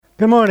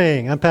Good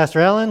morning. I'm Pastor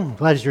Allen.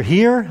 Glad you're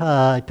here.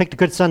 I picked a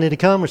good Sunday to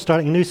come. We're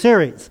starting a new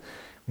series.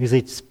 We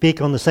usually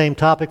speak on the same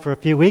topic for a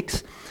few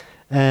weeks,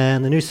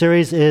 and the new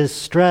series is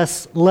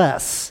Stress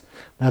Less.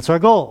 That's our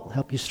goal,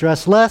 help you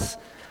stress less.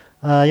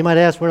 You might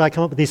ask, where did I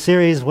come up with these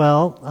series?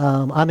 Well,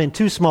 I'm in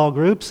two small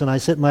groups, and I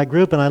sit in my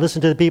group and I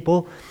listen to the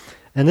people,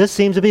 and this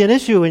seems to be an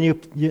issue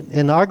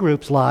in our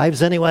group's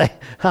lives anyway.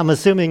 I'm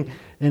assuming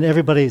in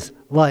everybody's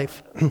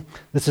life.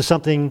 This is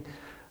something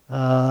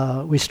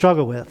we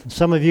struggle with.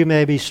 Some of you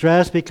may be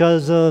stressed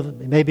because of,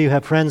 maybe you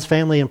have friends,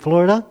 family in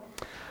Florida.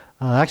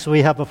 Actually,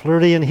 we have a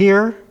Floridian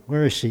here.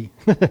 Where is she?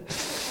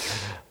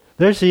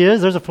 There she is.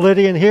 There's a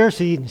Floridian here.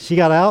 She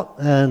got out,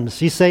 and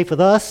she's safe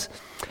with us.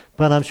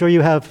 But I'm sure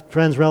you have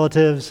friends,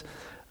 relatives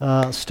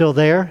still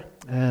there,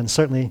 and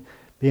certainly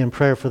be in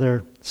prayer for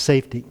their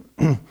safety.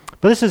 But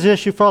this is an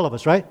issue for all of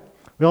us, right?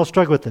 We all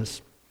struggle with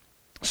this.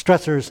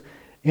 Stressors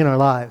in our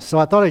lives. So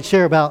I thought I'd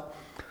share about,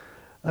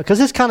 because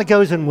this kind of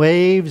goes in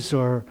waves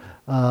or,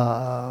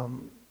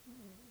 mountains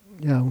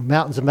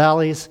and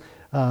valleys,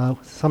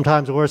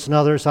 sometimes worse than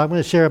others. So I'm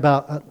going to share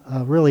about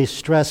a really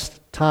stressed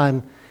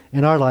time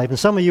in our life. And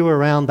some of you were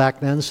around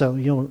back then, so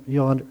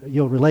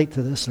you'll relate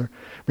to this or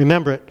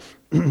remember it.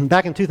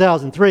 Back in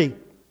 2003,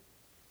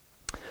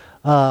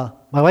 my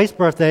wife's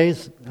birthday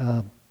is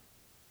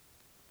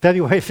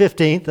February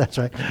 15th. That's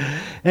right.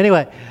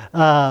 Anyway,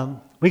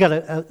 we got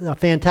a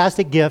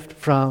fantastic gift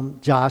from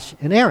Josh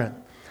and Aaron.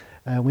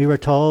 We were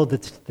told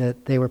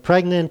that they were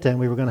pregnant and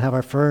we were going to have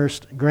our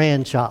first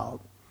grandchild.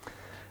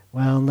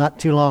 Well, not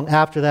too long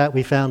after that,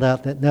 we found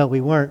out that no,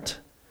 we weren't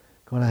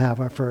going to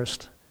have our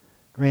first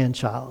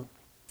grandchild.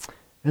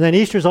 And then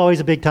Easter's always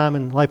a big time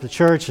in the life of the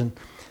church. And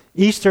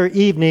Easter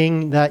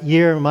evening that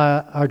year,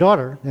 our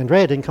daughter,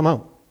 Andrea, didn't come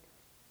home.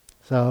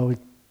 So we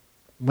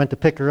went to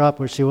pick her up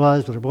where she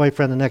was with her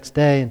boyfriend the next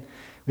day. And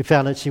we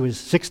found out she's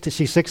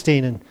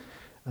 16 and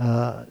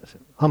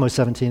almost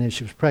 17 and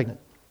she was pregnant.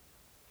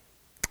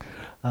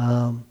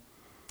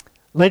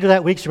 Later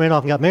that week, she ran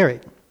off and got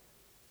married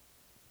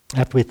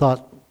after we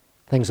thought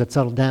things had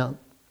settled down.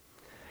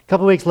 A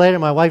couple weeks later,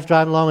 my wife's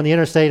driving along on the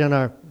interstate in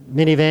our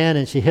minivan,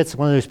 and she hits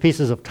one of those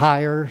pieces of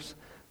tires,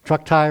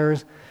 truck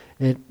tires.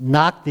 It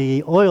knocked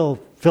the oil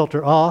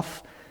filter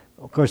off.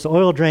 Of course, the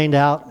oil drained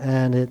out,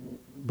 and it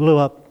blew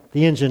up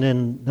the engine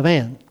in the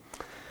van.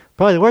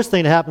 Probably the worst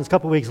thing that happens a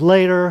couple weeks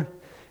later,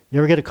 you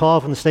ever get a call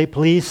from the state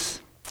police?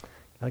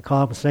 Got a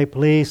call from the state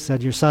police,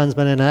 said your son's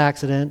been in an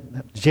accident.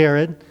 That was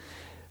Jared.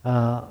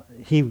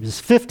 He was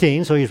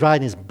 15, so he was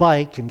riding his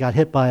bike and got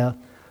hit by a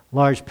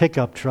large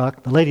pickup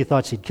truck. The lady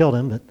thought she'd killed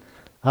him, but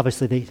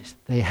obviously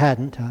they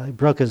hadn't. He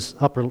broke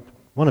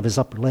one of his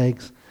upper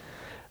legs.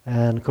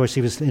 And, of course,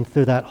 he was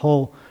through that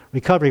whole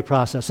recovery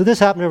process. So this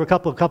happened over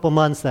a couple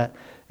months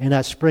in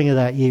that spring of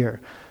that year.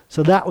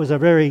 So that was a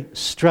very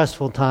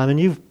stressful time.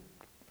 And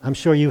I'm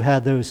sure you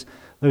had those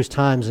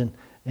times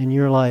in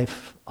your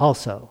life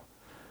also.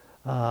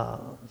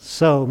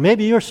 So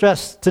maybe you're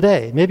stressed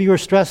today. Maybe you're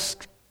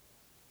stressed,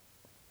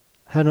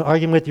 had an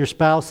argument with your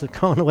spouse and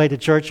going away to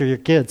church or your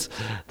kids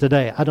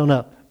today. I don't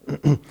know.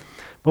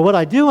 But what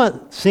I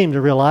do seem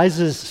to realize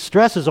is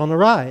stress is on the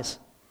rise.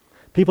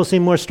 People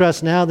seem more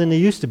stressed now than they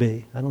used to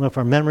be. I don't know if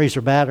our memories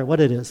are bad or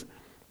what it is.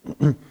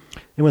 And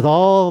with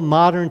all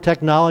modern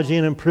technology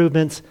and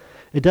improvements,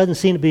 it doesn't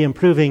seem to be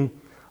improving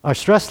our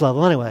stress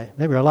level anyway.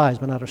 Maybe our lives,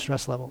 but not our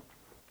stress level.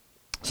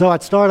 So I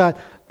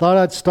thought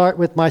I'd start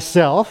with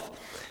myself.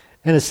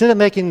 And instead of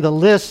making the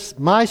list,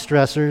 my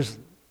stressors,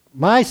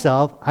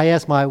 myself, I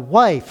asked my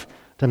wife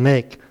to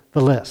make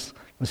the list.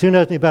 Because who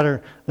knows me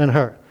better than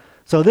her?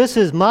 So this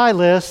is my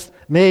list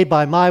made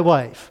by my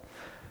wife.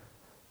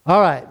 All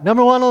right,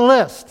 number one on the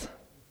list.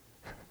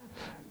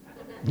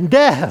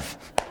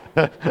 Death.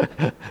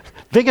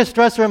 Biggest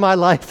stressor in my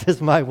life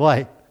is my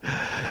wife.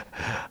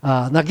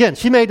 Now again,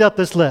 she made up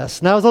this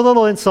list. Now I was a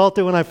little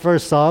insulted when I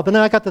first saw it, but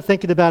then I got to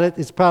thinking about it.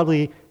 It's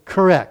probably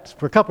correct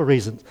for a couple of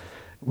reasons.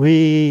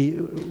 We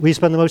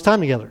spend the most time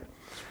together.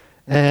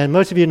 And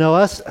most of you know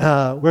us.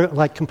 We're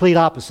like complete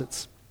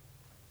opposites.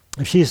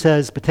 If she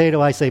says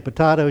potato, I say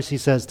potato. She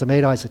says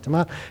tomato, I say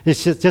tomato.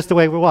 It's just the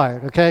way we're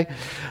wired, okay?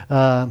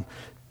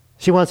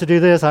 She wants to do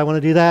this, I want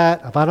to do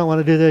that. If I don't want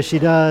to do this, she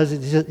does.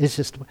 It's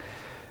just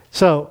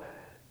so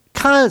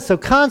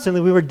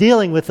constantly we were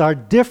dealing with our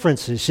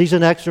differences. She's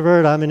an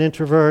extrovert, I'm an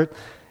introvert,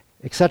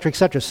 et cetera, et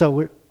cetera.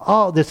 So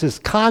all this is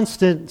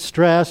constant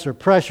stress or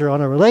pressure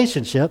on a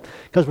relationship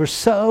because we're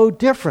so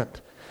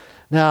different.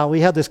 Now,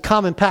 we have this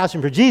common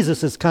passion for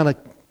Jesus that's kind of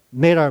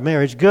made our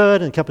marriage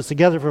good and kept us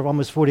together for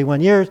almost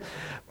 41 years.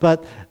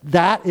 But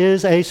that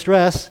is a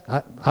stress,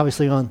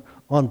 obviously, on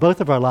both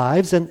of our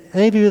lives. And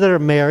any of you that are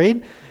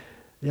married,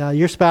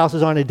 your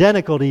spouses aren't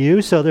identical to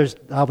you, so there's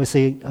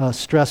obviously a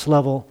stress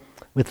level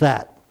with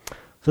that.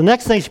 So the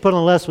next thing she put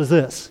on the list was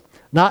this,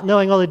 not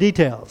knowing all the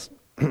details.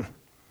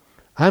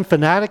 I'm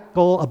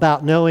fanatical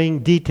about knowing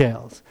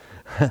details.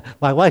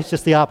 My wife's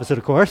just the opposite,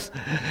 of course.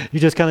 You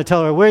just kind of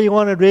tell her where you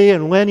want her to be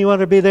and when you want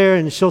her to be there,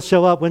 and she'll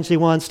show up when she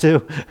wants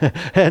to,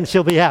 and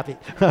she'll be happy.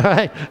 All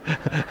right?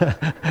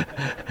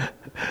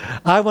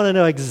 I want to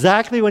know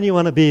exactly when you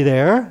want to be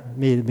there,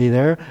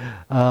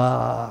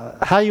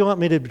 how you want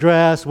me to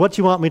dress, what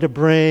you want me to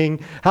bring,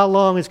 how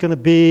long it's going to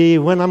be,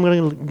 when I'm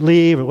going to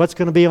leave, or what's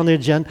going to be on the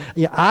agenda.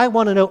 Yeah, I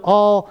want to know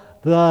all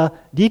the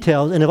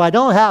details, and if I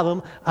don't have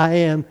them, I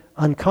am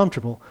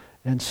uncomfortable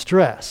and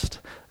stressed.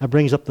 That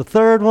brings up the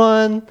third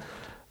one,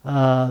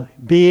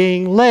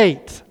 being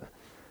late.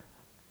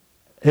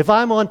 If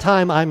I'm on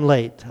time, I'm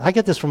late. I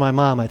get this from my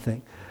mom, I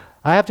think.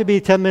 I have to be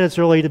 10 minutes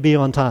early to be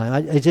on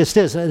time. It just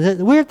is. The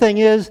weird thing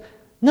is,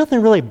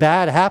 nothing really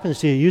bad happens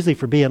to you usually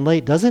for being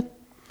late, does it?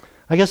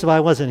 I guess if I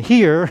wasn't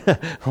here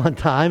on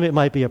time, it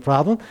might be a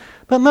problem.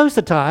 But most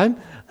of the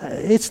time,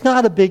 it's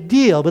not a big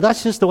deal. But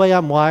that's just the way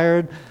I'm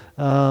wired.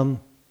 And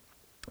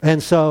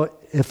so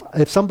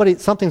if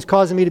something's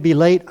causing me to be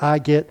late, I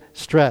get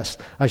stressed.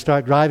 I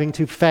start driving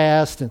too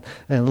fast, and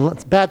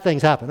bad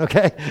things happen,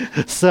 okay?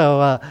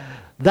 So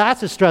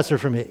that's a stressor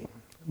for me.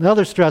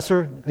 Another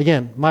stressor,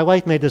 again, my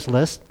wife made this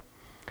list,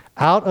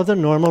 out of the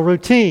normal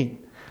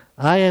routine.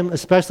 I am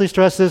especially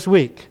stressed this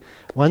week.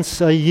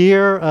 Once a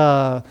year,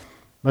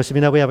 most of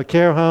you know we have a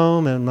care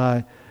home, and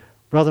my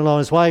brother-in-law and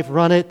his wife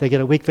run it. They get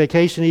a week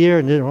vacation a year,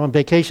 and they're on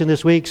vacation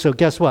this week, so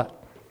guess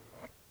what?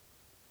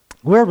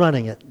 We're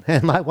running it,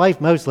 and my wife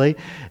mostly,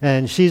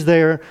 and she's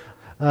there,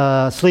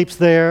 sleeps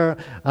there.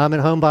 I'm at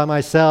home by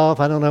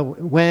myself. I don't know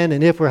when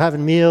and if we're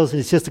having meals.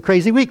 It's just a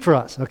crazy week for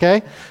us,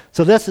 okay?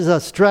 So this is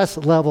a stress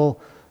level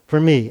for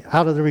me,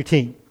 out of the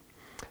routine.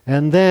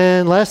 And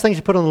then last thing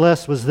she put on the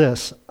list was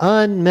this,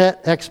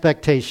 unmet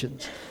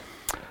expectations.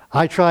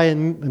 I try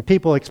and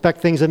people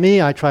expect things of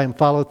me. I try and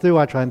follow through.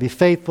 I try and be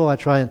faithful. I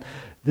try and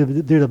do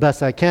the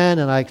best I can,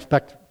 and I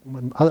expect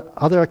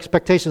other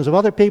expectations of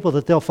other people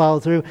that they'll follow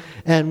through.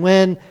 And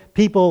when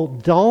people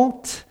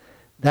don't,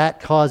 that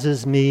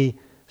causes me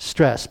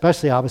stress,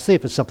 especially obviously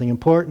if it's something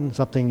important,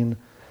 something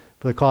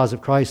for the cause of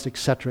Christ,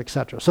 etc.,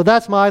 etc. So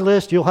that's my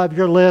list. You'll have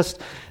your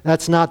list.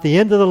 That's not the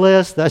end of the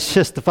list. That's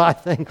just the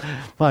 5 things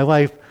my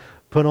wife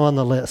put on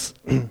the list.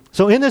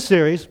 So in this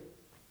series,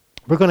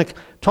 we're going to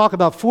talk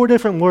about 4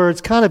 different words,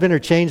 kind of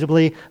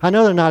interchangeably. I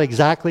know they're not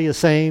exactly the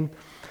same,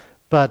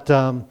 but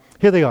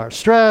here they are: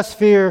 stress,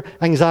 fear,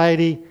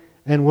 anxiety,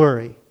 and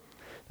worry.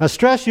 Now,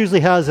 stress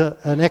usually has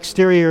an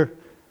exterior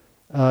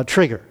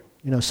trigger.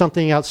 You know,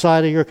 something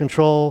outside of your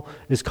control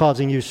is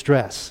causing you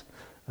stress.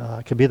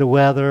 It could be the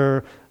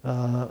weather,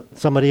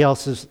 some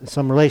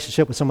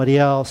relationship with somebody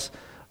else,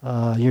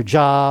 your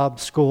job,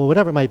 school,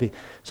 whatever it might be.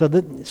 So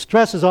the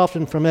stress is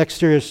often from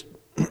exterior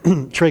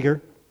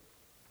trigger.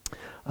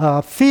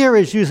 Fear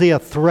is usually a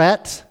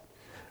threat,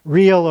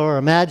 real or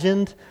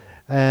imagined.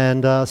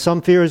 And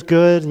some fear is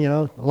good. You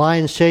know, a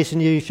lion's chasing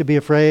you, you should be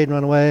afraid,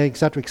 run away,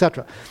 etc.,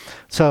 etc.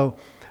 So,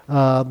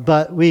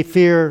 but we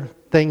fear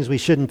things we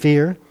shouldn't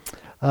fear.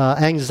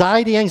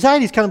 Anxiety is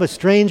kind of a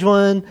strange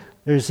one.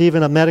 There's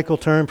even a medical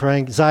term for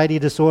anxiety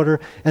disorder.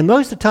 And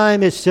most of the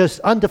time, it's just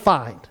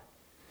undefined.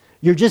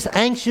 You're just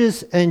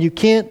anxious, and you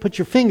can't put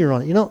your finger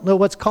on it. You don't know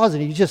what's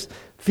causing it. You just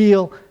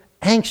feel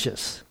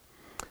anxious.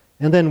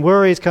 And then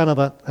worry is kind of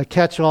a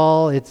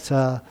catch-all. It's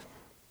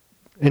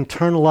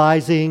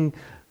internalizing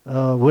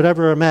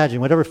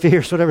whatever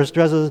fears, whatever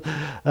stresses,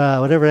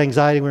 whatever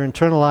anxiety, we're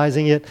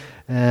internalizing it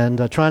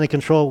and trying to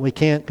control what we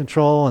can't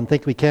control and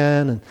think we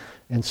can,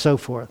 and so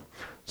forth.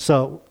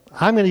 So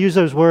I'm going to use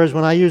those words.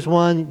 When I use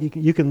one,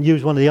 you can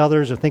use one of the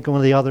others or think of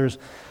one of the others.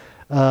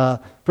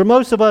 For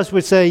most of us,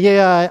 we'd say,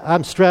 yeah,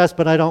 I'm stressed,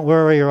 but I don't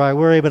worry, or I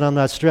worry, but I'm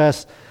not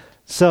stressed.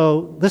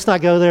 So let's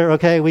not go there,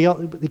 okay?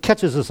 It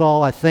catches us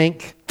all, I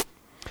think.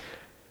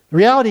 The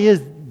reality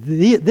is,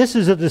 this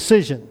is a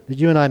decision that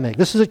you and I make.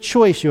 This is a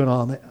choice you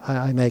and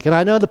I make. And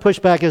I know the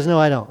pushback is, no,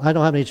 I don't. I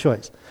don't have any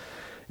choice.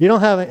 You don't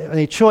have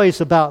any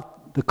choice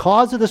about the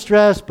cause of the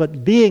stress,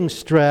 but being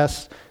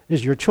stressed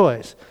is your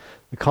choice.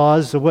 The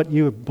cause of what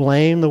you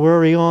blame the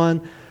worry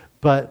on,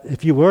 but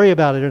if you worry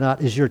about it or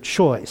not is your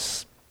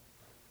choice.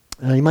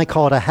 You might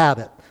call it a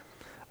habit,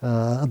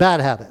 a bad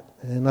habit.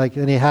 And like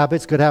any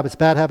habits, good habits,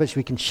 bad habits,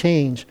 we can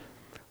change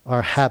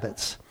our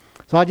habits.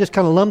 So I just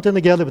kind of lumped them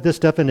together with this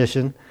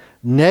definition.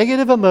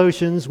 Negative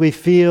emotions we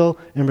feel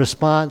in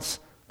response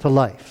to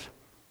life.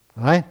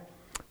 All right?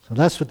 So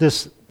that's what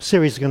this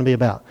series is going to be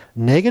about.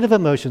 Negative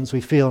emotions we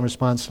feel in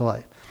response to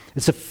life.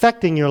 It's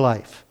affecting your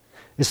life.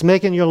 It's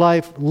making your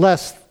life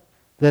less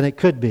than it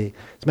could be.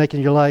 It's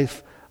making your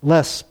life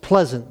less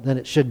pleasant than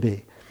it should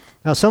be.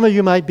 Now, some of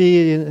you might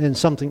be in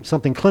something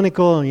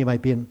clinical, and you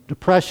might be in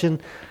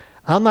depression.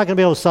 I'm not going to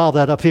be able to solve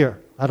that up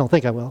here. I don't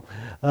think I will.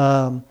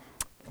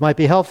 It might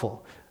be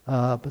helpful.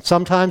 But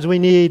sometimes we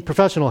need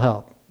professional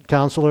help,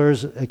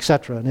 counselors,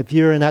 etc. And if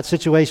you're in that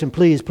situation,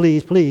 please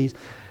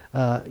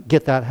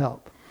get that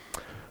help.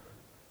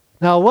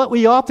 Now, what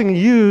we often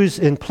use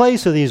in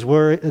place of these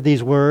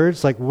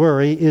words, like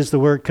worry, is the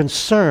word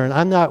concern.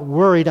 I'm not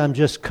worried, I'm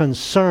just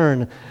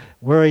concerned.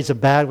 Worry is a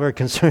bad word,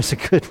 concern is a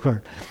good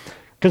word.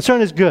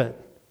 Concern is good.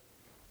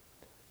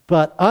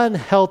 But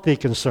unhealthy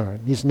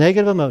concern, these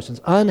negative emotions,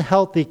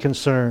 unhealthy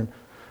concern.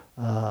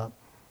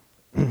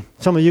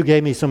 Some of you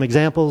gave me some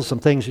examples, some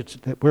things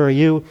that worry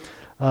you.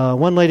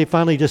 One lady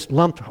finally just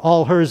lumped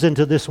all hers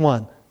into this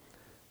one.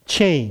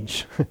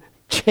 Change.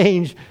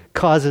 Change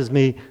causes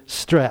me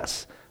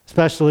stress,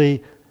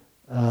 especially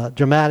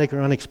dramatic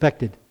or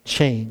unexpected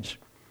change.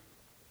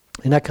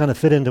 And that kind of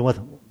fit into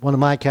one of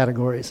my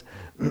categories.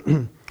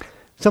 Some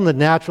of the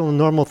natural and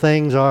normal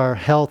things are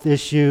health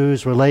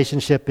issues,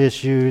 relationship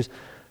issues,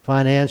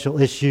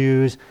 financial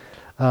issues.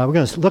 We're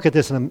going to look at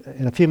this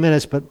in a few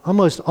minutes, but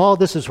almost all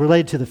this is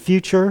related to the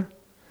future.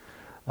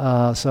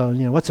 So,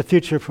 what's the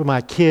future for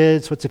my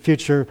kids? What's the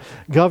future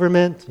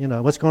government?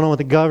 What's going on with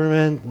the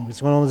government?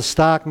 What's going on with the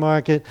stock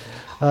market?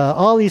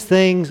 All these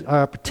things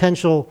are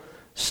potential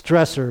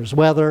stressors,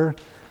 weather,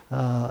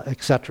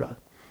 etc.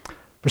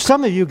 For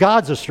some of you,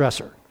 God's a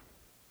stressor.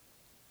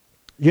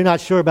 You're not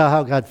sure about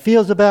how God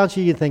feels about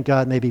you. You think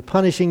God may be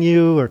punishing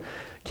you or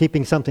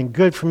keeping something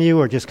good from you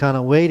or just kind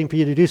of waiting for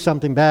you to do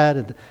something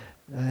bad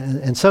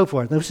and so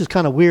forth. This is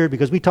kind of weird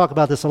because we talk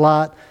about this a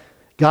lot.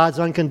 God's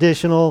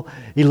unconditional.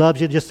 He loves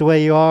you just the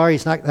way you are.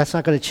 That's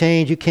not going to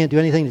change. You can't do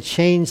anything to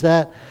change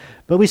that.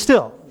 But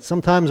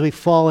sometimes we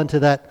fall into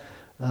that,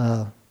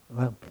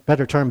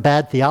 better term,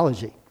 bad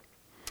theology.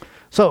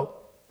 So,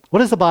 what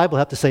does the Bible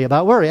have to say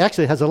about worry?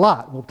 Actually, it has a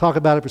lot. We'll talk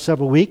about it for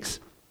several weeks.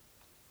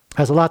 It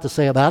has a lot to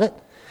say about it.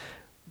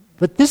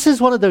 But this is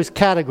one of those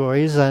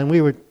categories, and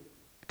we were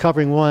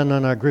covering one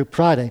on our group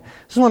Friday.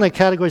 This is one of the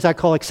categories I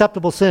call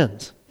acceptable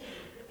sins.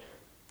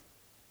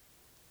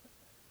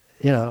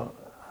 I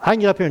can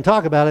get up here and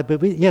talk about it,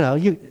 but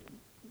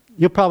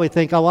you'll probably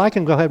think, oh, well, I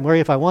can go ahead and worry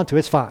if I want to.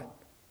 It's fine.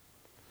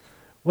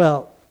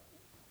 Well,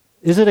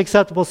 is it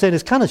acceptable sin?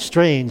 It's kind of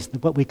strange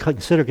what we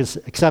consider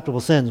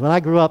acceptable sins. When I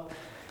grew up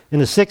in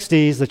the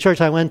 60s, the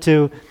church I went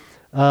to,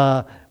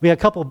 we had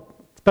a couple,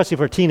 especially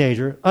for a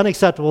teenager,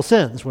 unacceptable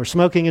sins were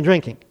smoking and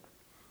drinking.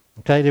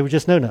 Okay, they were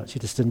just no-nos.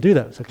 You just didn't do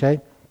those, okay?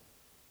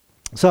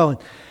 So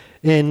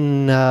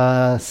in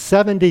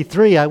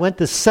 73, I went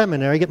to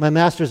seminary, get my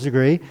master's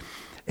degree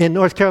in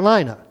North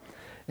Carolina.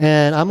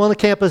 And I'm on the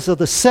campus of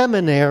the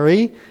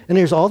seminary, and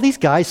there's all these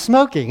guys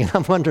smoking. And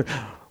I'm wondering,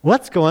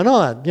 what's going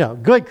on?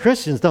 Good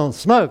Christians don't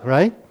smoke,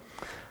 right?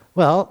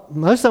 Well,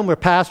 most of them were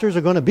pastors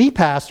or going to be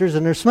pastors,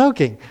 and they're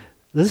smoking.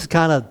 This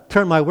kind of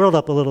turned my world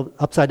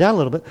upside down a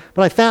little bit.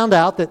 But I found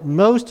out that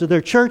most of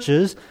their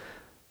churches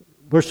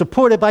were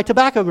supported by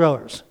tobacco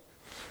growers.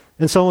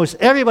 And so almost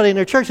everybody in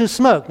their churches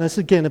smoked. And this,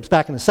 again, it was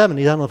back in the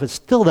 70s. I don't know if it's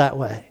still that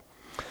way.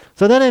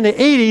 So then in the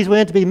 80s, we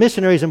went to be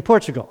missionaries in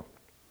Portugal.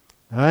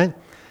 All right?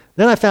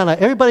 Then I found out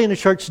everybody in the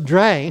church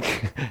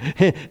drank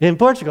in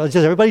Portugal. It's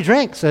just everybody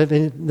drinks. I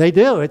mean, they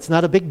do. It's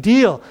not a big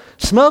deal.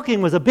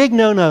 Smoking was a big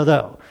no-no,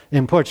 though,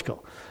 in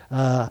Portugal.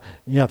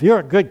 If you're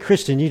a good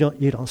Christian, you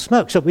don't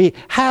smoke. So we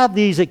have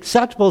these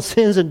acceptable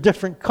sins in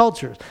different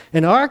cultures.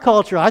 In our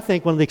culture, I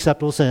think one of the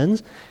acceptable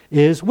sins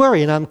is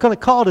worry. And I'm going to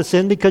call it a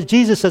sin because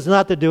Jesus says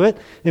not to do it.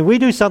 And we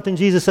do something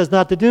Jesus says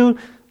not to do,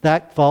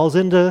 that falls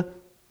into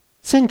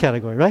sin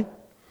category, right?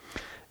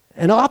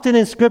 And often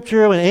in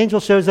Scripture, when an angel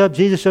shows up,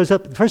 Jesus shows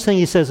up, the first thing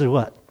he says is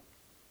what?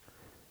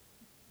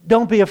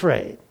 Don't be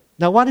afraid.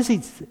 Now, why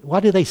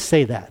do they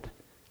say that?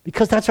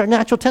 Because that's our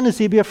natural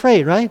tendency to be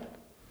afraid, right?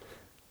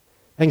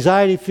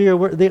 Anxiety, fear,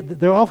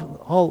 they're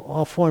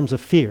all forms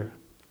of fear.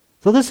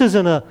 So this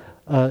isn't a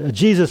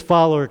Jesus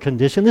follower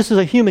condition. This is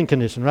a human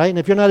condition, right? And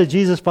if you're not a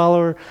Jesus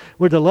follower,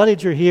 we're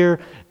delighted you're here,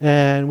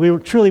 and we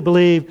truly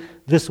believe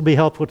this will be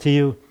helpful to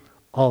you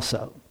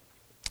also.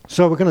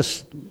 So we're going to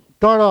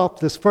start off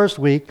this first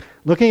week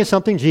looking at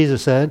something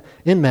Jesus said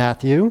in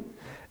Matthew,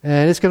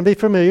 and it's going to be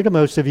familiar to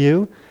most of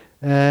you,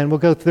 and we'll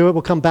go through it.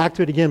 We'll come back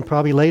to it again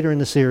probably later in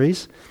the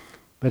series.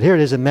 But here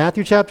it is in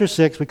Matthew chapter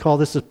 6. We call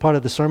this as part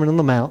of the Sermon on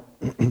the Mount.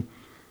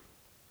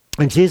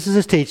 And Jesus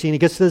is teaching. He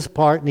gets to this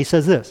part, and he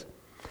says this.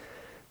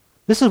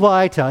 This is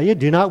why I tell you,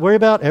 do not worry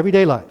about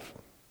everyday life.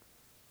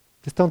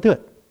 Just don't do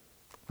it.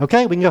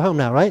 Okay, we can go home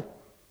now, right?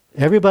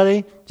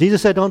 Everybody,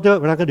 Jesus said don't do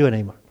it. We're not going to do it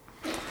anymore.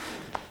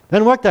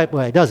 Doesn't work that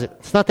way, does it?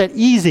 It's not that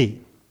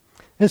easy.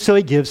 And so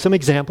he gives some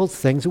examples,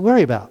 things to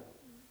worry about.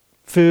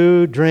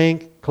 Food,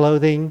 drink,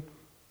 clothing.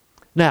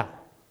 Now,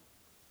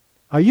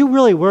 are you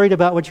really worried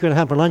about what you're going to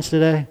have for lunch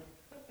today?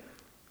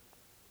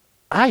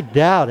 I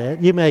doubt it.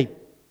 You may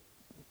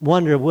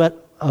wonder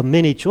what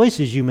many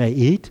choices you may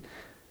eat,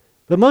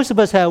 but most of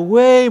us have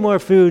way more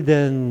food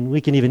than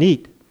we can even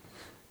eat.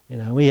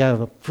 We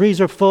have a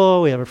freezer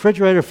full, we have a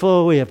refrigerator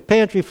full, we have a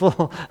pantry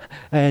full,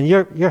 and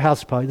your house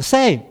is probably the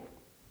same.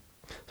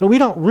 So we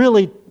don't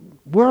really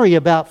worry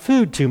about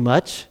food too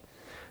much.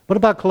 What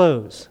about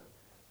clothes?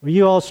 Were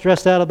you all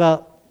stressed out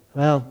about,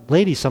 well,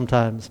 ladies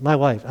sometimes, my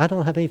wife, I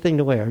don't have anything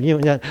to wear.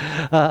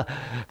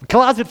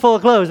 Closet full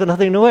of clothes, but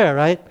nothing to wear,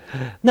 right?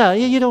 No,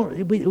 you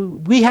don't.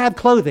 We have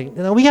clothing.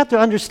 We have to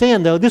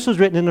understand, though, this was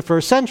written in the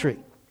first century.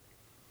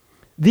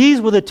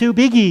 These were the two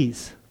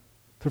biggies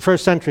for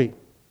first century.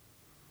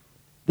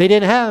 They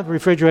didn't have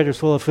refrigerators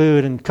full of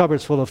food and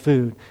cupboards full of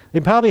food. They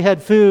probably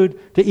had food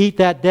to eat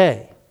that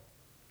day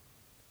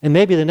and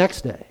maybe the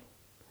next day.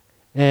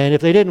 And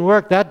if they didn't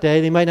work that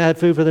day, they might not have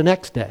food for the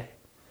next day.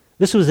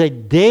 This was a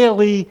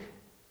daily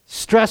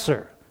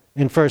stressor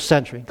in first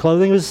century.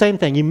 Clothing was the same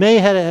thing. You may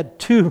have had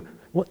two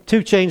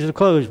changes of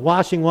clothes,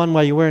 washing one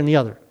while you're wearing the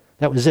other.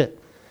 That was it.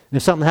 And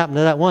if something happened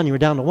to that one, you were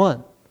down to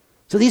one.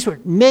 So these were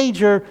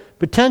major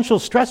potential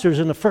stressors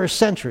in the first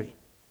century.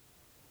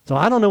 So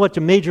I don't know what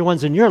the major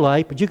ones in your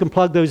life, but you can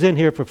plug those in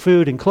here for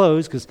food and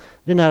clothes because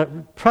they're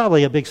not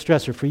probably a big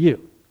stressor for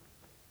you.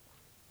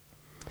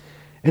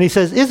 And he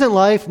says, isn't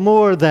life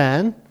more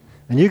than,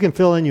 and you can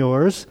fill in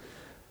yours,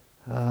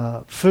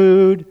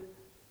 food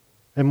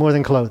and more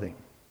than clothing?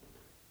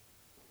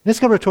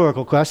 It's a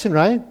rhetorical question,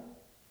 right?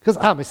 Because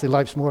obviously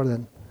life's more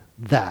than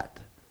that.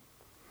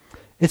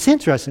 It's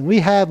interesting. We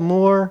have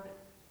more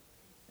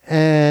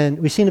and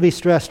we seem to be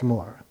stressed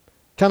more.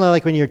 Kind of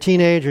like when you're a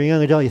teenager or a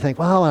young adult, you think,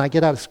 well, when I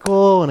get out of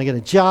school and I get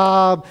a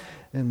job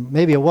and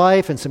maybe a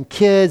wife and some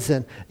kids,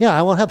 and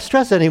I won't have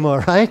stress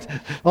anymore, right?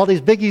 All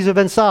these biggies have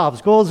been solved.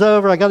 School's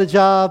over, I got a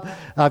job,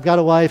 I've got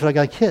a wife, and I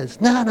got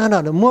kids. No.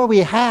 The more we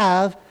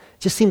have, it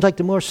just seems like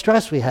the more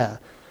stress we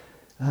have.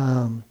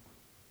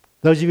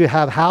 Those of you who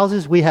have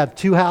houses, we have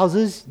 2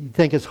 houses. You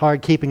think it's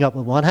hard keeping up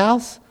with one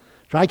house?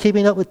 Try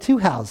keeping up with 2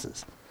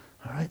 houses.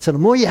 All right. So the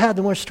more you have,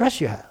 the more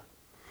stress you have.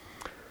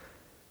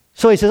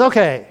 So he says,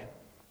 okay.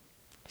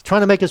 He's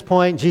trying to make his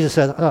point. Jesus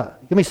says,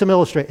 give you some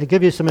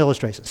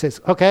illustrations. He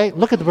says, okay,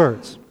 look at the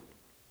birds.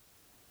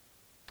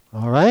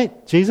 All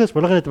right, Jesus,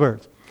 we're looking at the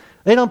birds.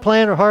 They don't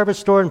plant or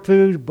harvest, store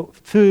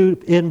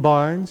food in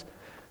barns,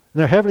 and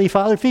their heavenly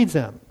Father feeds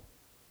them.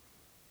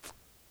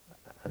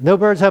 No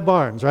birds have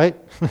barns, right?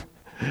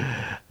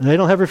 They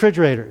don't have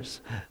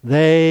refrigerators.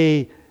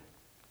 They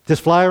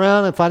just fly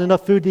around and find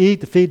enough food to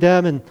eat to feed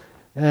them,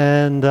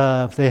 and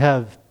if they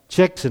have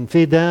chicks and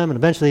feed them, and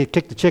eventually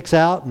kick the chicks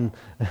out, and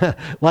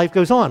life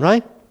goes on,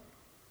 right?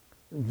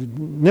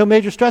 No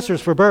major stressors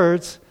for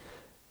birds.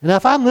 And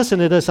if I'm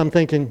listening to this, I'm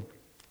thinking,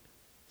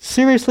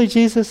 seriously,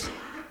 Jesus?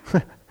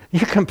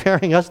 You're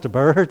comparing us to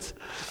birds?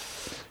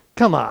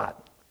 Come on.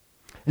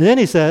 And then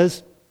he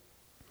says,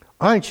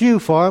 aren't you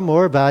far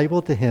more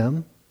valuable to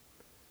him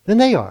than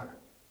they are?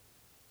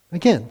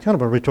 Again, kind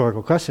of a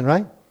rhetorical question,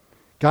 right?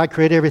 God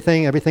created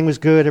everything. Everything was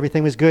good.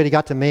 He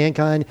got to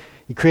mankind.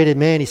 He created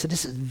man. He said,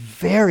 this is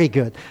very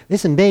good.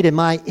 This is made in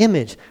my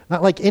image,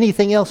 not like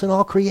anything else in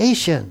all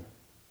creation.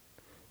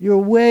 You're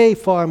way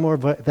far more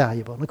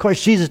valuable. And of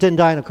course, Jesus didn't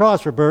die on a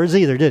cross for birds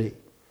either, did he?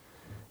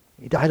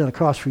 He died on a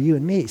cross for you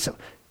and me. So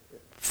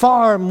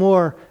far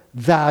more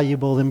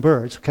valuable than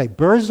birds. Okay,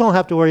 birds don't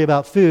have to worry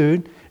about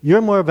food.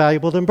 You're more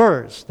valuable than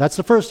birds. That's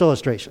the first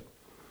illustration.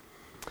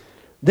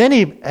 Then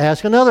he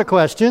asked another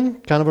question,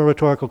 kind of a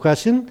rhetorical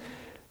question.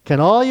 Can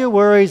all your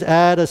worries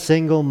add a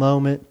single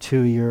moment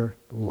to your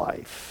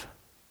life?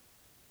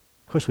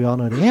 Of course, we all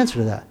know the answer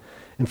to that.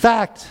 In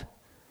fact,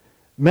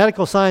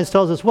 medical science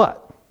tells us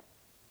what?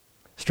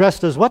 Stress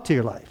does what to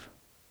your life?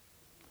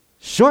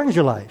 Shortens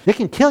your life. It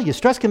can kill you.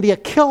 Stress can be a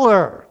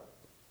killer.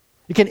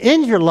 It can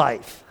end your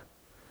life.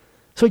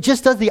 So it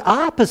just does the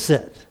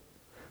opposite.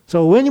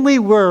 So when we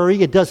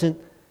worry, it doesn't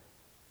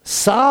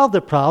solve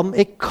the problem.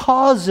 It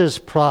causes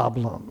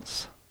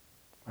problems.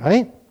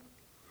 Right?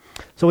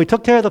 So we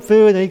took care of the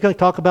food, and then he's going to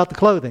talk about the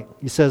clothing.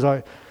 He says, all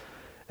right,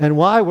 and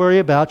why worry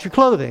about your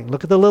clothing?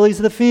 Look at the lilies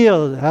of the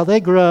field, how they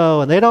grow,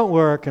 and they don't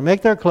work, and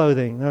make their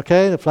clothing.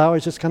 Okay? The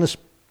flowers just kind of,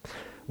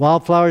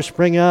 wildflowers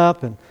spring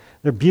up, and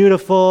they're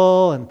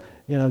beautiful,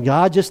 and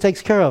God just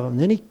takes care of them.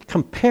 Then he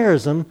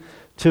compares them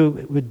to,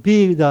 it would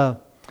be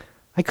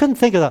I couldn't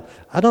think of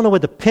I don't know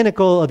what the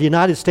pinnacle of the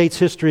United States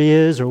history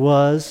is or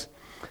was,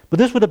 but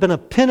this would have been a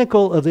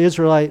pinnacle of the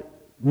Israelite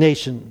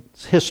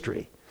nation's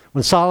history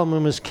when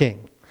Solomon was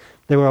king.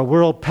 They were a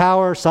world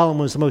power.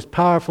 Solomon was the most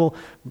powerful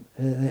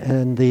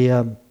and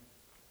the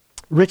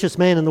richest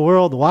man in the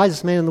world, the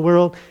wisest man in the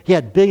world. He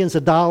had billions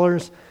of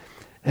dollars.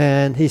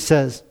 And he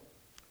says,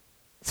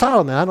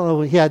 Solomon, I don't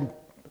know, he had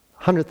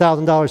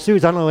 $100,000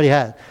 suits. I don't know what he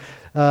had.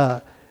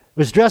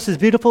 Was dressed as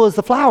beautiful as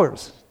the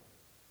flowers.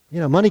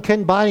 Money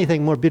couldn't buy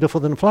anything more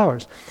beautiful than the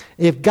flowers.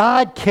 If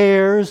God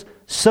cares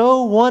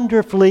so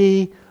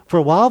wonderfully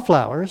for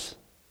wildflowers,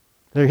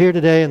 they're here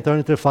today and thrown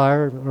into the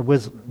fire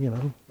or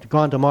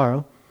gone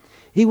tomorrow,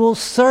 he will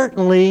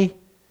certainly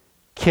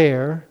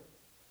care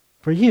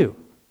for you.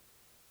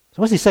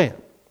 So what's he saying?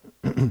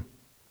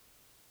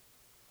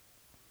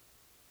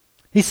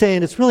 He's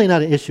saying it's really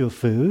not an issue of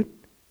food.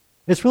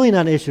 It's really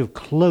not an issue of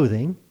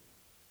clothing.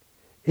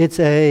 It's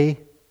we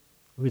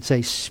would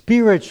say,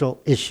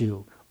 spiritual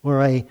issue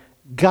or a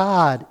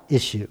God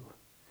issue.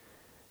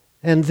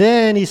 And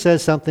then he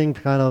says something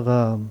kind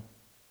of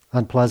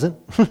unpleasant,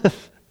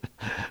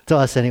 to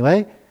us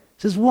anyway.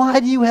 He says, why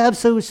do you have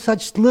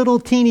such little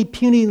teeny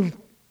puny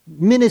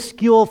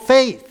minuscule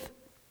faith?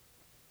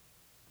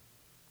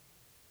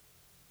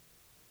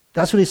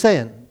 That's what he's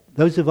saying.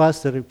 Those of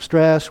us that are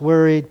stressed,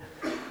 worried,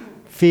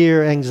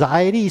 fear,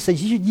 anxiety, he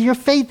says, your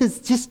faith is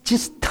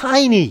just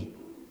tiny,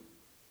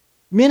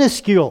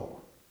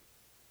 minuscule,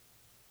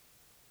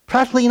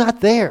 practically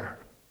not there.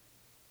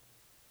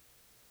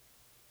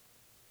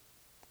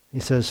 He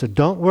says, so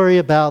don't worry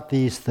about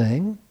these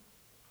things.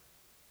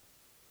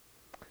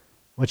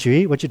 What you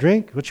eat, what you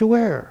drink, what you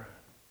wear.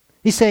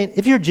 He's saying,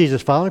 if you're a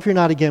Jesus follower, if you're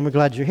not, again, we're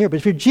glad you're here. But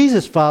if you're a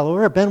Jesus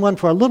follower, or been one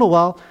for a little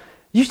while,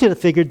 you should have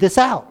figured this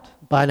out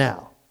by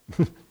now.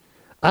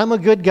 I'm a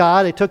good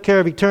God. I took care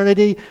of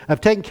eternity.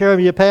 I've taken care of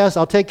you in the past.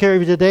 I'll take care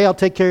of you today. I'll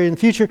take care of you in the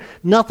future.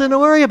 Nothing to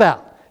worry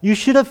about. You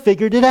should have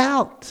figured it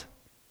out.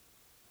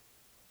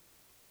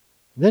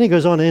 Then he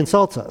goes on and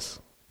insults us.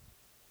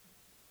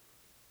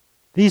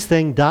 These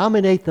things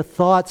dominate the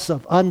thoughts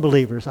of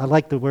unbelievers. I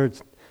like the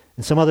words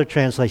in some other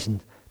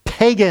translations.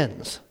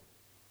 Pagans.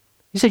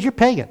 He says, you're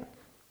pagan.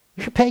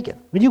 You're a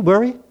pagan. When you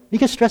worry, you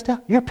get stressed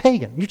out, you're a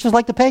pagan. You're just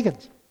like the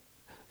pagans.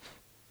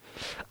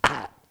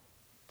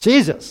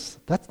 Jesus,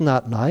 that's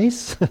not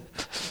nice.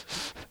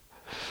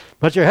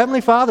 But your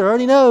Heavenly Father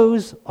already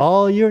knows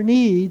all your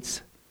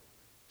needs.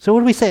 So what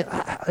do we say?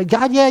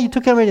 God, yeah, you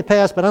took care of it in the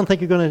past, but I don't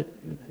think you're going to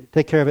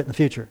take care of it in the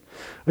future.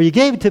 Or you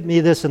gave it to me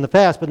this in the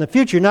past, but in the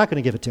future you're not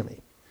going to give it to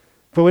me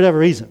for whatever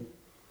reason.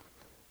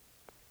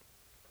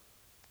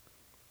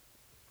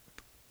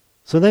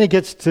 So then he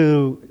gets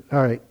to,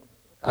 all right,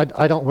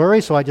 I don't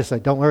worry, so I just say,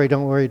 don't worry,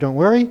 don't worry, don't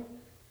worry.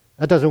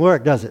 That doesn't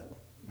work, does it?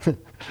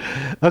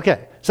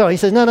 Okay, so he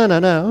says,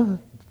 no.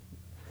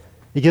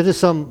 He gives us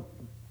some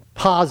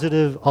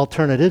positive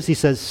alternatives. He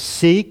says,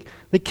 seek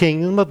the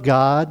kingdom of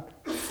God.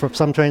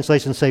 Some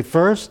translations say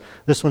first.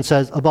 This one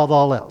says, above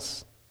all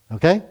else.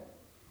 Okay?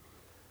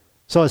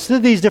 So instead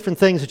of these different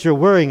things that you're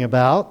worrying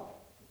about,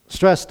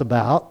 stressed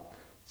about,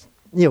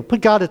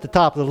 put God at the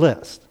top of the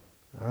list.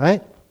 All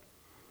right?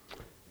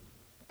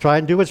 Try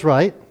and do what's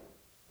right,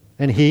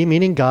 and He,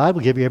 meaning God,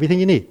 will give you everything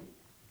you need.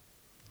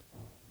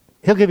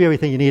 He'll give you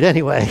everything you need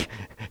anyway.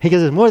 He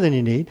gives us more than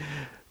you need.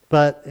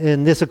 But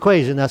in this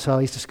equation, that's how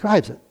he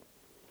describes it.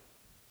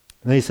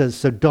 And he says,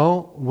 so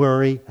don't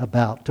worry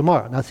about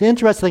tomorrow. Now, the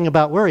interesting thing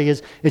about worry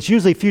is it's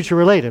usually future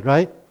related,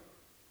 right?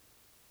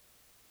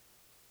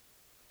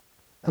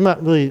 I'm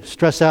not really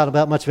stressed out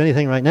about much of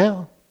anything right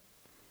now.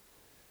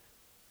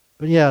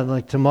 But yeah,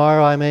 like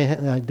tomorrow I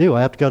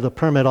have to go to the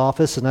permit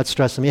office, and that's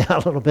stressing me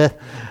out a little bit.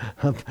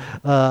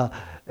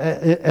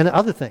 And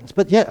other things.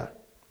 But yeah,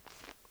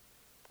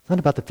 it's not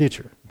about the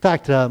future. In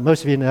fact,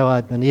 most of you know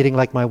I've been eating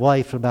like my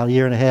wife for about a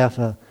year and a half,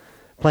 a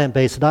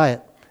plant-based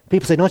diet.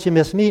 People say, don't you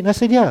miss meat? And I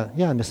said, yeah,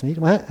 I miss meat.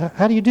 Well,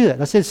 how do you do that?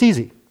 And I said, it's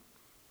easy.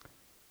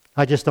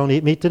 I just don't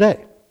eat meat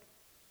today.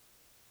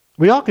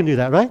 We all can do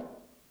that, right?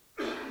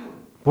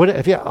 What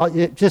if you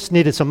just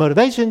needed some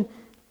motivation?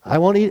 I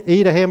won't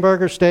eat a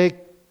hamburger, steak,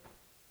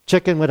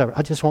 chicken, whatever.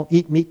 I just won't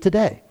eat meat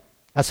today.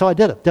 That's how I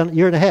did it. I've done it a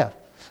year and a half.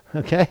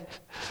 Okay?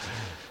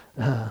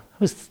 I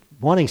was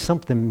wanting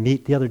something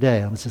meat the other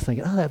day. I was just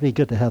thinking, that'd be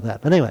good to have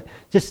that. But anyway,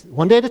 just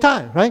one day at a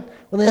time, right?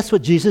 Well, that's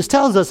what Jesus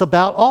tells us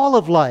about all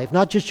of life,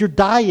 not just your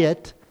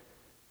diet.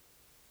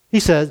 He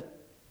says,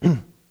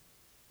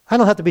 I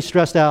don't have to be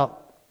stressed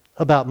out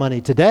about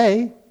money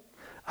today.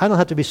 I don't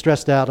have to be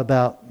stressed out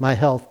about my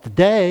health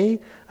today.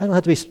 I don't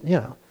have to be,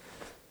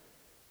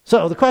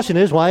 So the question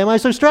is, why am I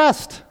so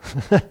stressed?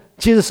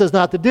 Jesus says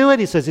not to do it.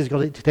 He says he's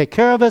going to take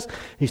care of us.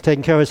 He's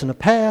taken care of us in the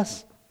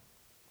past.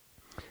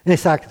 And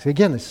it's like,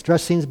 again, the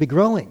stress seems to be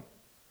growing.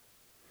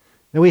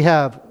 And we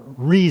have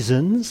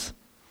reasons,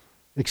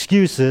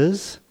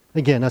 excuses.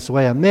 Again, that's the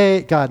way I'm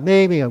made. God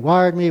made me,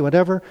 wired me,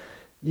 whatever.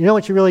 You know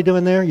what you're really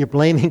doing there? You're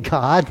blaming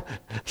God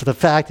for the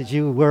fact that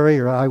you worry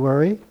or I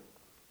worry.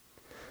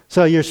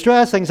 So your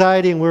stress,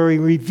 anxiety, and worry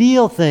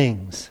reveal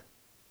things.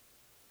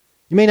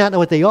 You may not know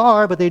what they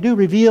are, but they do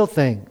reveal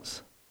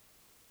things.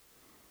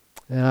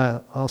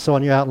 Also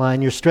on your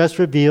outline, your stress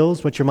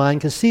reveals what your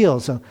mind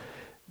conceals. So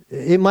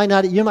you might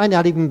not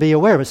even be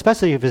aware of it,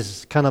 especially if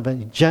it's kind of a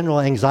general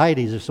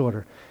anxiety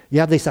disorder. You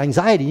have this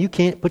anxiety, you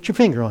can't put your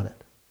finger on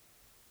it.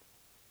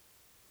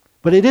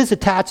 But it is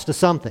attached to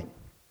something.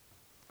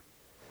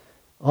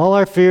 All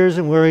our fears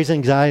and worries and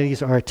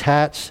anxieties are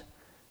attached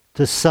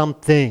to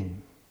something.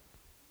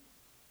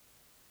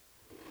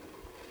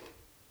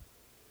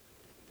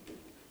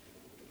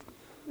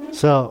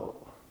 So,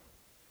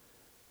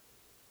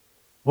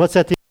 what's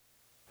at the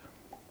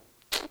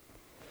end?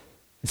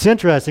 It's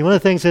interesting. One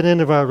of the things at the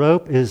end of our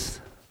rope is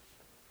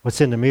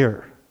what's in the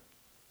mirror.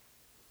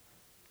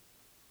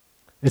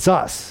 It's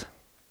us.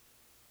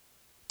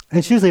 And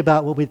it's usually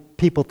about what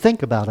people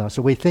think about us,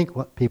 or we think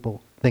what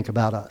people think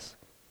about us.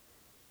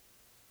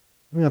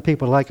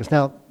 People like us.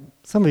 Now,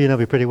 some of you know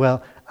me pretty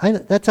well.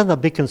 That's not a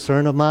big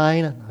concern of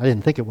mine. I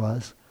didn't think it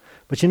was.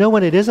 But you know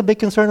when it is a big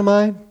concern of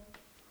mine?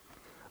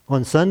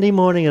 On Sunday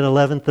morning at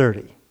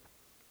 11:30,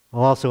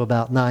 also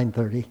about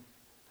 9:30.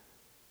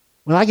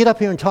 When I get up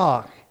here and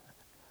talk,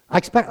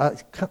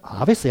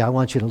 obviously I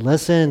want you to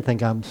listen,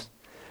 think I'm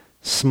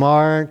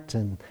smart,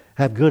 and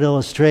have good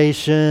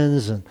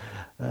illustrations, and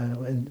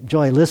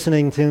enjoy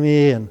listening to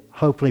me, and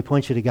hopefully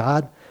point you to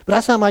God. But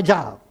that's not my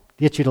job,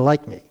 to get you to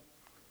like me.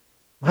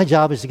 My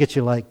job is to get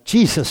you to like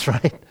Jesus,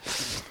 right?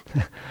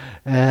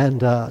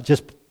 And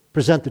just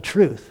present the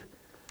truth.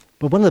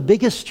 But one of the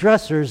biggest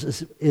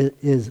stressors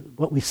is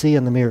what we see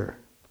in the mirror.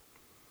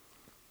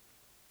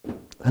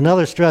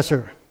 Another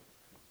stressor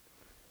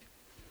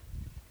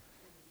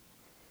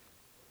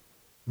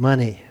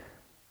Money.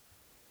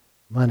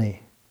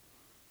 Money.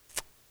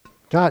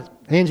 God,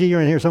 Angie,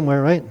 you're in here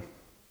somewhere, right?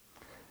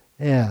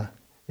 Yeah.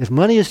 If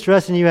money is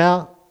stressing you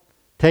out,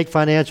 take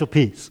financial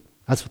peace.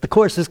 That's what the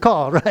course is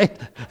called, right?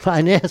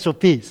 Financial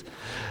peace.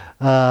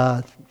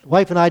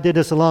 Wife and I did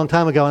this a long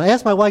time ago, and I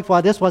asked my wife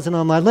why this wasn't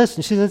on my list,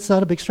 and she said, it's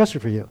not a big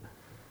stressor for you.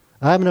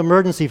 I have an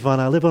emergency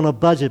fund. I live on a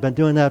budget. Been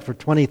doing that for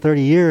 20,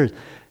 30 years.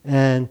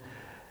 And,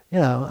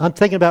 I'm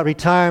thinking about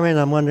retirement.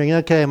 I'm wondering,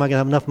 okay, am I going to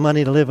have enough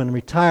money to live in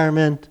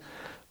retirement?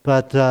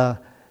 But, can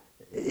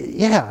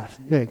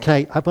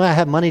I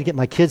have money to get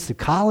my kids to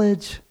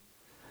college?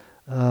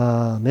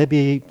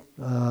 Maybe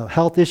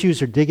health issues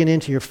are digging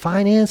into your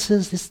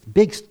finances. This is a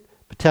big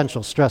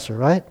potential stressor,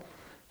 right?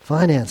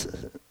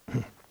 Finances.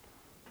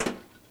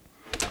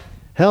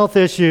 Health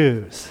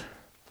issues.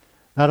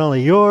 Not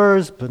only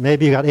yours, but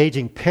maybe you got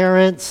aging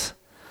parents.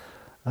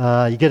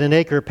 You get an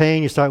ache or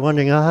pain, you start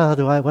wondering,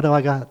 what do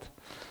I got?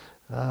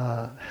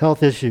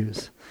 Health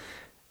issues.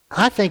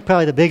 I think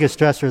probably the biggest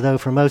stressor, though,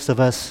 for most of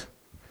us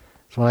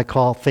is what I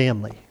call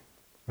family,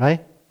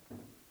 right?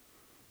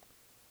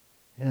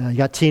 You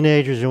got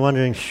teenagers, you're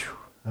wondering,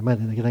 are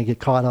they going to get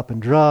caught up in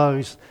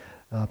drugs,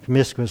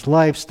 promiscuous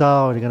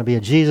lifestyle? Are they going to be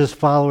a Jesus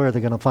follower? Are they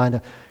going to find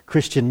a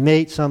Christian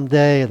mate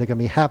someday? Are they going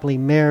to be happily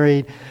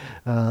married?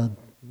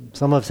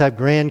 Some of us have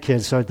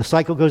grandkids, so the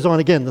cycle goes on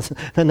again,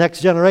 the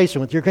next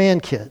generation with your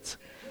grandkids.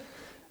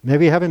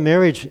 Maybe you're having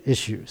marriage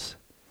issues.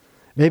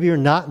 Maybe you're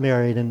not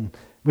married and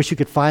wish you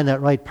could find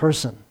that right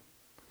person.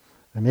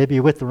 Or maybe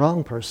you're with the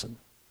wrong person.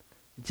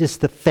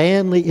 Just the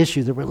family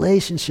issue, the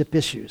relationship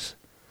issues.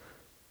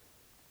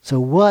 So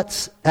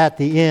what's at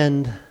the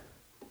end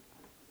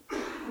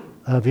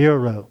of your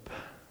rope?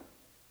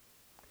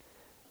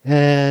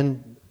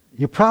 And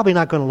you're probably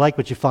not going to like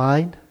what you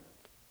find.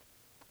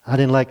 I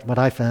didn't like what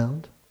I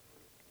found.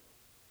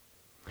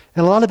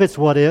 And a lot of it's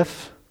what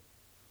if.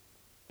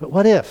 But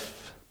what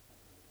if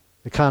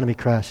the economy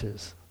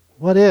crashes?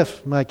 What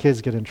if my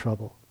kids get in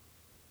trouble?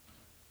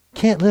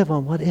 Can't live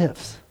on what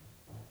ifs.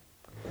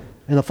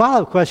 And the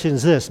follow-up question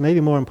is this, maybe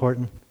more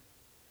important.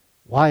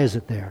 Why is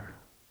it there?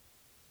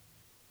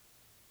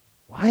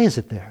 Why is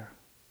it there?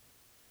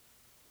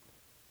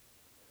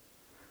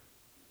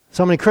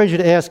 So I'm going to encourage you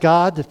to ask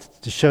God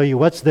to show you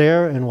what's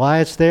there and why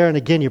it's there. And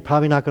again, you're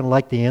probably not going to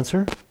like the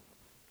answer.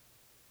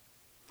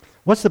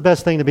 What's the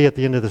best thing to be at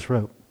the end of this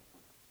rope?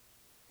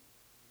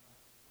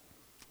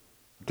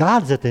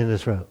 God's at the end of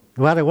this rope.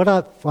 No matter what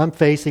I'm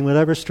facing,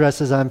 whatever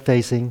stresses I'm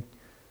facing,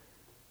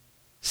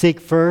 seek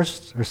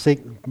first or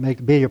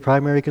be your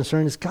primary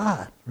concern is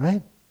God,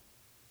 right?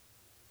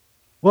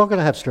 We're all going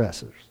to have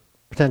stressors,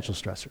 potential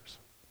stressors.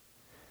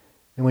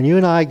 And when you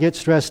and I get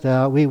stressed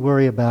out, we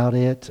worry about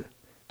it,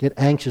 get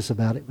anxious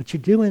about it.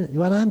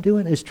 What I'm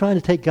doing is trying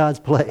to take God's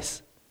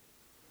place.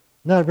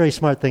 Not a very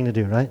smart thing to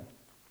do, right?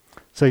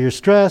 So your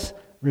stress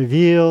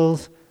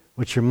reveals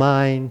what your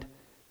mind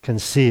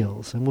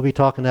conceals. And we'll be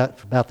talking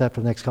about that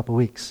for the next couple of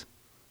weeks.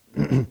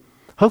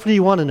 Hopefully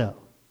you want to know.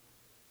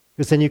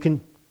 Because then you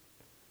can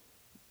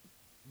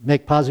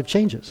make positive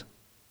changes.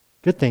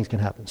 Good things can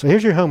happen. So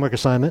here's your homework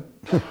assignment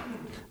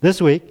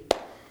this week.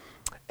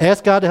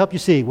 Ask God to help you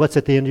see what's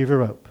at the end of your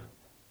rope.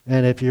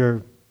 And if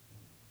you're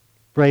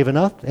brave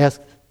enough, ask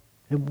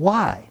Him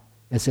why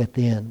it's at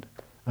the end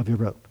of your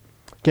rope.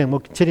 Again, we'll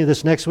continue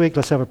this next week.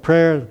 Let's have a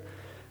prayer.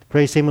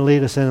 Praise Him and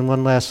lead us in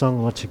one last song.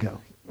 We'll let you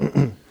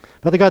go.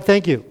 Father God,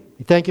 thank you.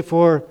 We thank you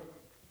for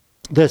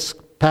this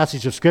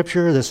passage of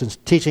Scripture, this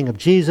teaching of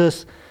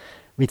Jesus.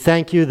 We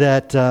thank you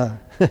that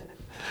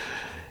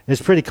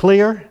it's pretty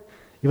clear,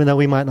 even though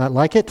we might not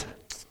like it.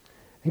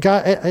 And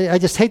God, I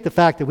just hate the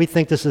fact that we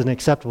think this is an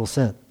acceptable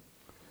sin,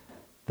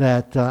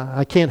 that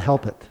I can't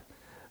help it.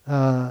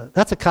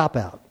 That's a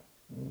cop-out.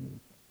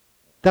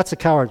 That's a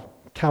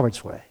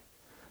coward's way.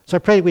 So I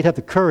pray we'd have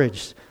the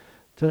courage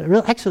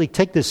to actually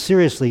take this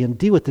seriously and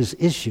deal with this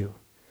issue.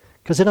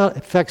 Because it not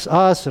affects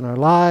us and our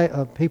lives,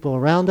 people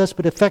around us,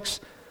 but it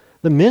affects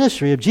the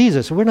ministry of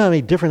Jesus. We're not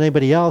any different than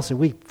anybody else, and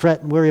we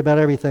fret and worry about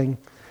everything.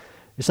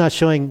 It's not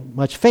showing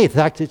much faith. In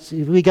fact,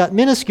 we got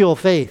minuscule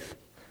faith.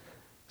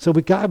 So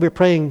we're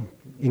praying,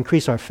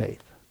 increase our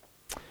faith.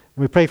 And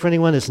we pray for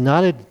anyone that's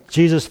not a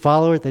Jesus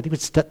follower, that he would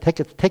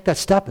take that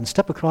step and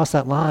step across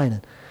that line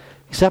and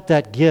accept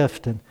that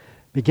gift and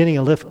beginning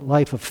a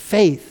life of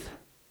faith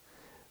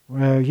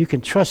where you can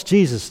trust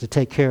Jesus to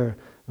take care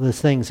of the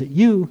things that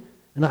you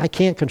and I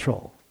can't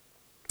control.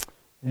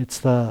 It's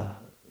the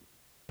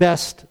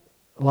best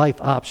life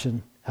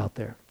option out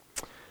there.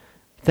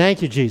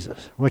 Thank you, Jesus,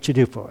 for what you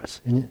do for us.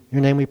 In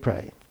your name we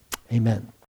pray. Amen.